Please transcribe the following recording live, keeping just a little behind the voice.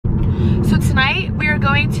tonight we are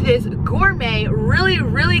going to this gourmet,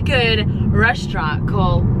 really good restaurant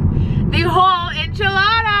called the Whole Enchilada.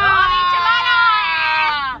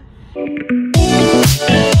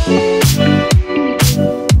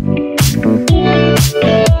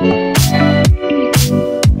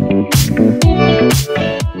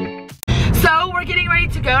 So we're getting ready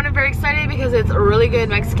to go and I'm very excited because it's really good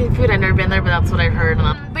Mexican food. I've never been there, but that's what I've heard.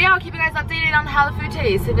 But yeah, I'll keep you guys updated on how the food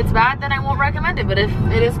tastes. If it's bad, then I won't recommend it. But if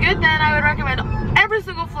it is good, then I would recommend every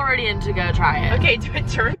single Floridian to go try it. Okay,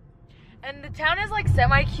 turn. And the town is like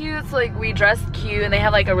semi-cute, so like we dressed cute and they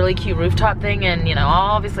have like a really cute rooftop thing and you know,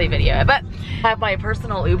 I'll obviously video it. But I have my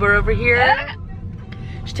personal Uber over here.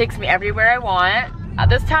 She takes me everywhere I want.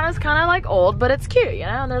 This town is kind of like old, but it's cute, you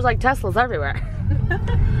know, and there's like Teslas everywhere.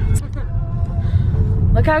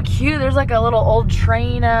 Look how cute, there's like a little old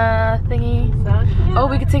train thingy. So cute. Oh,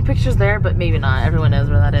 we could take pictures there, but maybe not. Everyone knows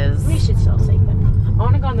where that is. We should still take them. I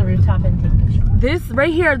want to go on the rooftop and take pictures. This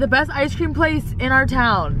right here, the best ice cream place in our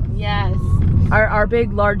town. Yes. Our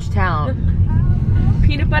big, large town.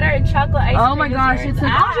 Peanut butter and chocolate ice cream. Oh my gosh, it's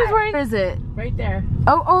like, where is it? Right there.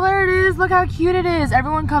 Oh, there it is. Look how cute it is.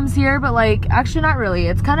 Everyone comes here, but like, actually not really.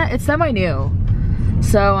 It's semi-new.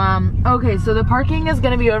 So, okay, so the parking is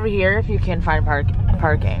gonna be over here if you can find parking.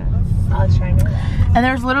 I'll try and do that. And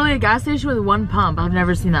there's literally a gas station with one pump. I've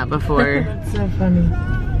never seen that before. That's so funny.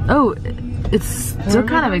 Oh, it's still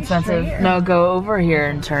kind of expensive. No, go over here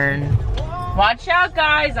and turn. Watch out,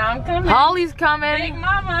 guys. I'm coming. Holly's coming. Big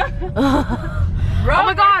mama. Oh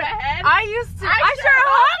my god. I sure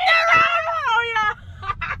hope they're oh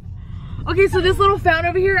yeah. Okay, so this little fountain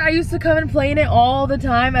over here, I used to come and play in it all the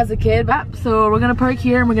time as a kid. So we're gonna park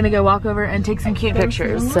here and we're gonna go walk over and take some cute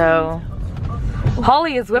pictures. So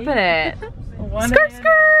Holly is whipping it. Skirt,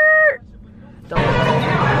 skirt.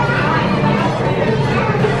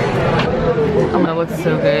 Oh, that looks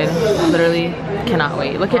so good. Literally cannot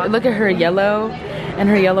wait. Look at her yellow and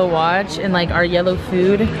her yellow watch and like our yellow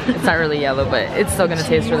food. It's not really yellow, but it's still gonna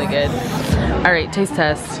taste really good. All right, taste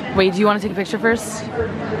test. Wait, do you want to take a picture first?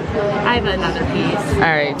 I have another piece. All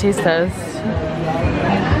right, taste test.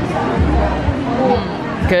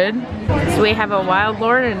 Good. So we have a wild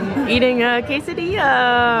lord and eating a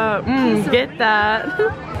quesadilla. Get that.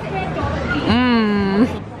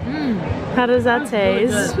 How does that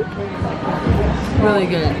taste? Really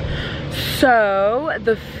good. So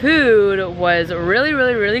the food was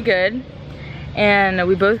really good. And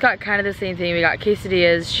we both got kind of the same thing. We got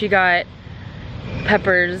quesadillas. She got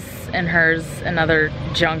peppers in hers and other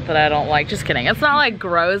junk that I don't like. Just kidding. It's not like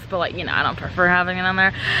gross, but like, you know, I don't prefer having it on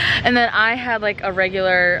there. And then I had like a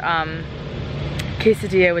regular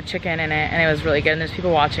quesadilla with chicken in it and it was really good and there's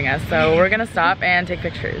people watching us. So we're gonna stop and take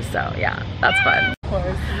pictures. So yeah, that's fun.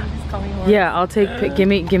 Yeah, I'll take, give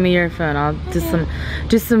me your phone. I'll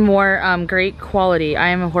do some more great quality. I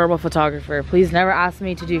am a horrible photographer. Please never ask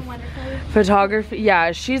me to do photography.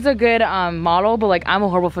 Yeah, she's a good model, but like I'm a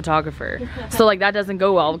horrible photographer. So like that doesn't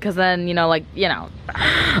go well because then, you know, like, you know,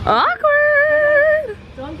 awkward.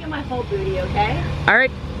 Don't get my whole booty, okay? All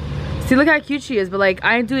right. See, look how cute she is, but like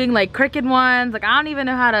I'm doing like crooked ones. Like I don't even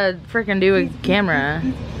know how to freaking do a camera.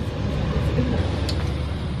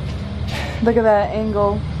 Look at that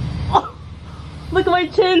angle. Look at my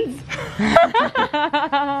chins.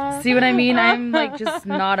 See what I mean? I'm like just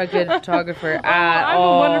not a good photographer at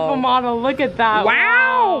all. I'm a wonderful model. Look at that.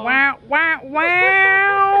 Wow. Wow. Wow.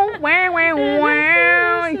 Wow. Wow.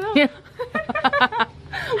 Wow.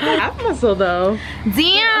 Half muscle though.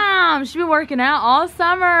 Damn. She's been working out all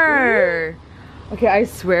summer. Okay, I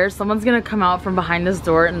swear someone's gonna come out from behind this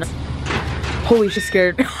door and holy, she's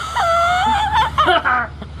scared.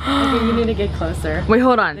 Okay, you need to get closer. Wait,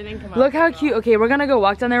 hold on. Look how cute. Okay, we're gonna go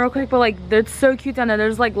walk down there real quick, but like, it's so cute down there.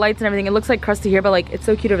 There's like lights and everything. It looks like crusty here, but like, it's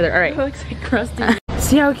so cute over there. All right. It looks like crusty.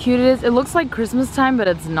 See how cute it is? It looks like Christmas time, but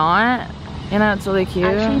it's not. You know, it's really cute.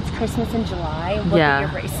 Actually, it's Christmas in July. Look at your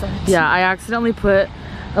bracelet. Yeah, I accidentally put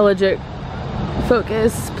a legit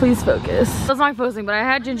focus. Please focus. That's not focusing, but I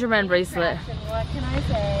had gingerbread bracelet. What can I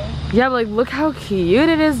say? Yeah, but like, look how cute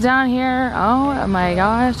it is down here. Oh my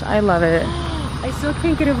gosh, I love it. I still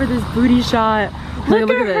can't get over this booty shot. Look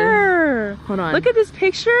at her. Hold on. Look at this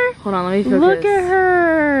picture. Hold on, let me focus. Look at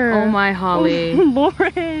her. Oh my Holly. Oh,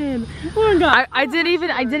 Lauren. Oh my god. I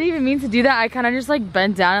didn't even mean to do that. I kind of just like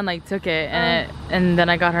bent down and like took it and then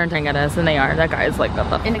I got her and Tang at us and they are. That guy's like, what the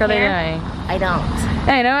fuck are they doing? I don't.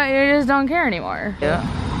 Hey, you know what? You just don't care anymore. Yeah.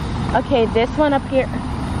 Okay, this one up here.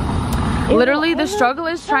 Literally, the struggle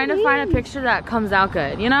is trying to find a picture that comes out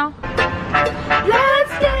good, you know? Let's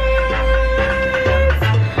dance!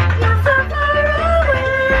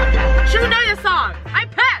 Should know this song. I'm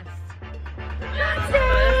pissed. Let's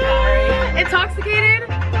dance! It's intoxicated?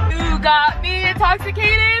 You got me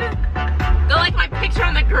intoxicated? Go like my picture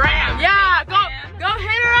on the gram. Yeah, go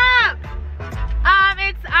hit her up.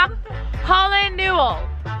 It's Holland Newell.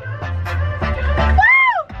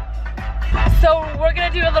 Woo! So we're gonna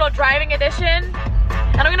do a little driving edition,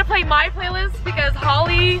 and I'm gonna play my playlist because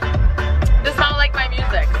Holly does not like my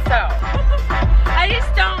music. So I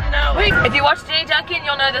just don't know. if you watch Danny Duncan,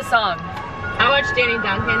 you'll know this song. I watch Danny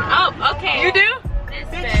Duncan. Oh, okay. You do? This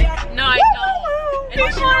bitch. No, I don't.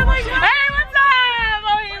 People are like, hey, what's up?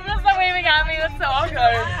 Oh, he's just so waving at me. That's so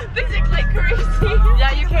awkward. Physics like crazy.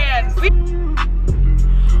 Yeah, you can.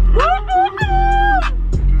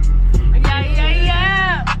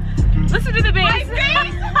 Yeah. Listen to the bass. Slide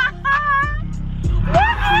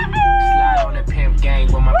on the pimp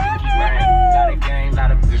gang with my pinky ring. Lot of gang,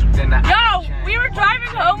 lot of bitches in the Yo, we were driving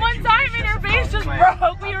home one time and our bass just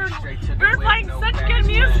broke. We were playing such good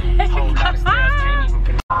music. It's so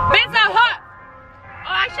hot. Oh,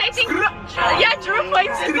 actually, I think yeah, Drew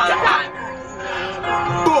plays this all the time.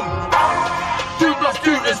 Boom. 2 plus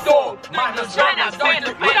 2 is 4. Minus 1 is 9.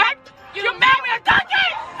 You made me a donkey!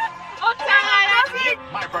 Oh,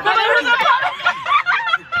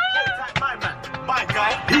 My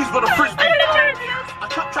guy, he's for the frisbee. A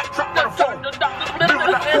trap for the phone.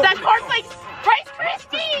 that car's like Rice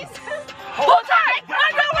Krispies! Hold tight!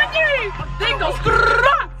 I go with you! Thing goes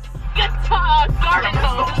get garden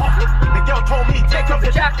hose. The girl told me, take off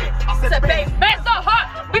your jacket. I said, Babe, man, it's so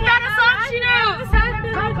hot! We found a song she knows!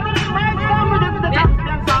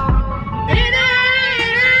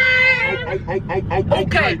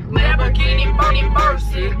 Okay, Lamborghini burning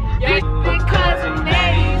mercy. Yeah, because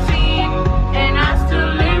amazing. And I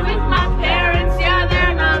still live with my parents. Yeah,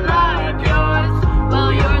 they're not like yours.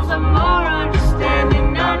 Well, yours are more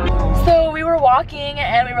understanding. So we were walking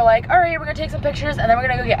and we were like, all right, we're gonna take some pictures and then we're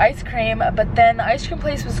gonna go get ice cream. But then the ice cream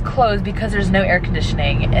place was closed because there's no air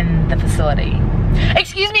conditioning in the facility.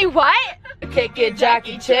 Excuse me, what? Kick it,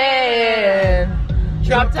 Jackie Chan.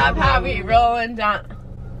 Drop top, how we rolling down.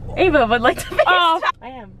 Ava would like to be. Oh, I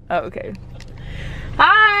am. Oh, okay.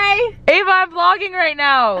 Hi! Ava, I'm vlogging right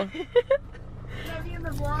now.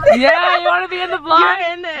 Yeah, you want to be in the vlog? You're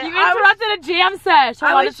in it. You interrupted a jam sesh.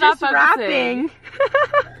 Hold on, I was it's not just rapping.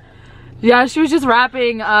 Yeah, she was just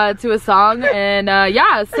rapping to a song, and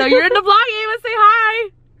yeah, so you're in the vlog, Ava, say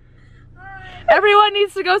hi. Everyone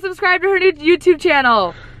needs to go subscribe to her new YouTube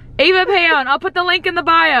channel, Ava Payon. I'll put the link in the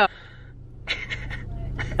bio.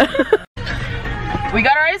 We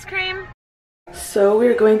got our ice cream. So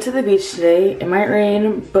we're going to the beach today. It might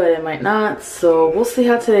rain, but it might not, so we'll see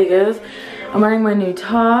how today goes. I'm wearing my new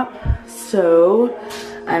top, so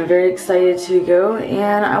I'm very excited to go,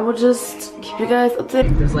 and I will just keep you guys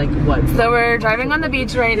updated. There's like what? So we're driving on the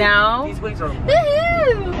beach right now.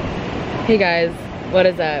 Woohoo! Hey guys, what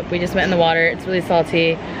is up? We just went in the water. It's really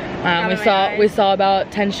salty. We saw about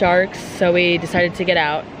 10 sharks, so we decided to get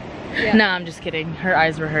out. Yeah. No, I'm just kidding. Her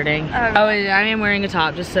eyes were hurting. Oh, I am wearing a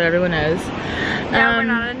top, just so everyone knows. Yeah, we're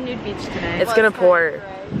not on a nude beach today. It's gonna pour.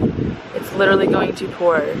 It's literally going to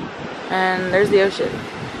pour. And there's the ocean.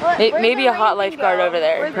 Maybe a hot lifeguard over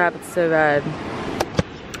there. Crap, it's so bad.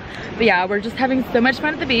 But yeah, we're just having so much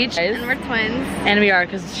fun at the beach. And we're twins. And we are,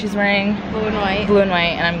 because she's wearing blue and white. Blue and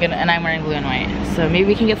white, and I'm wearing blue and white. So maybe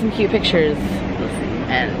we can get some cute pictures. We'll see.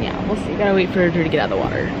 And yeah, we'll see. Gotta wait for her to get out of the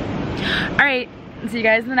water. Alright. See you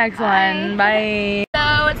guys in the next one. Bye.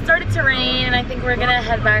 So it started to rain and I think we're gonna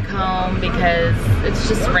head back home because it's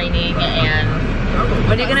just raining, and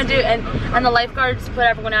what are you gonna do? And the lifeguards put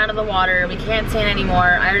everyone out of the water. We can't tan anymore.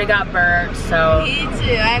 I already got burnt, so. Me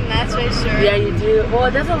too, I'm not so sure. Yeah, you do. Well,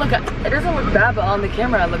 it doesn't look bad, but on the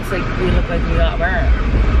camera it looks like we look like we got burnt.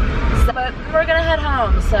 So, but we're gonna head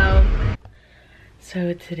home, so.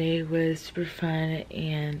 So today was super fun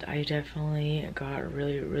and I definitely got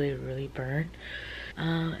really burnt.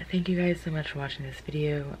 Thank you guys so much for watching this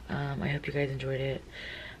video. I hope you guys enjoyed it.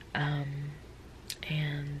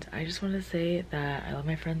 And I just wanted to say that I love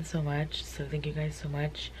my friends so much, so thank you guys so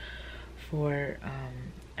much for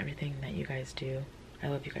everything that you guys do. I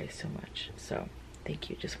love you guys so much, so thank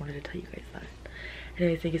you. Just wanted to tell you guys that.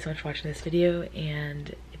 Anyways, thank you so much for watching this video,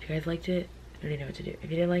 and if you guys liked it, you already know what to do. If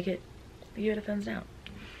you didn't like it, give it a thumbs down.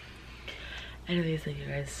 Anyways, thank you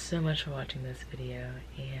guys so much for watching this video,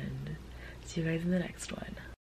 and see you guys in the next one.